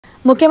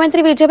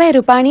મુખ્યમંત્રી વિજયભાઈ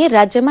રૂપાણીએ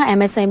રાજ્યમાં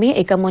એમએસએમઈ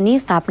એકમોની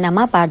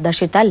સ્થાપનામાં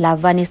પારદર્શિતા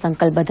લાવવાની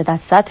સંકલ્પબદ્ધતા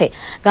સાથે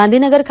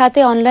ગાંધીનગર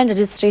ખાતે ઓનલાઈન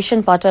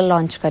રજીસ્ટ્રેશન પોર્ટલ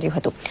લોન્ચ કર્યું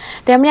હતું.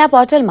 તેમણે આ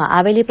પોર્ટલમાં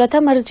આવેલી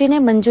પ્રથમ અરજીને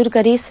મંજૂર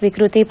કરી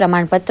સ્વીકૃતિ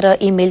પ્રમાણપત્ર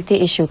ઈ-મેલથી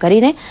ઇસ્યુ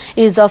કરીને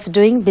ઇઝ ઓફ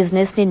ડુઇંગ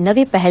બિઝનેસની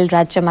નવી પહેલ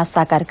રાજ્યમાં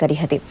સાકાર કરી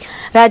હતી.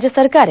 રાજ્ય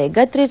સરકારે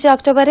ગત 3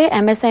 ઓક્ટોબરે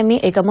એમએસએમઈ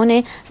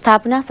એકમોને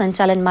સ્થાપના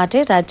સંચાલન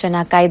માટે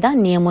રાજ્યના કાયદા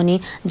નિયમોની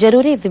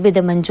જરૂરી વિવિધ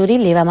મંજૂરી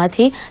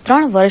લેવામાંથી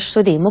 3 વર્ષ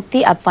સુધી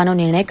મુક્તિ આપવાનો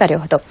નિર્ણય કર્યો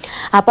હતો.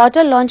 આ પોર્ટલ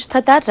લોન્ચ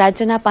થતાં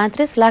રાજ્યના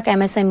 35 લાખ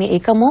એમએસએમઈ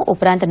એકમો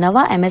ઉપરાંત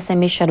નવા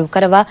એમએસએમઈ શરૂ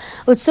કરવા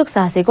ઉત્સુક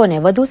સાહસિકોને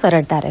વધુ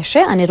સરળતા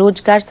રહેશે અને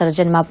રોજગાર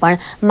સર્જનમાં પણ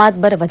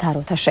માતબર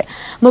વધારો થશે.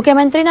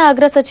 મુખ્યમંત્રીના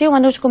અગ્ર સચિવ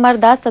મનોજકુમાર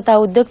દાસ તથા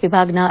ઉદ્યોગ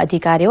વિભાગના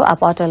અધિકારીઓ આ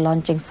પોર્ટલ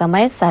લોન્ચિંગ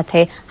સમય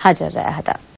સાથે હાજર રહ્યા હતા.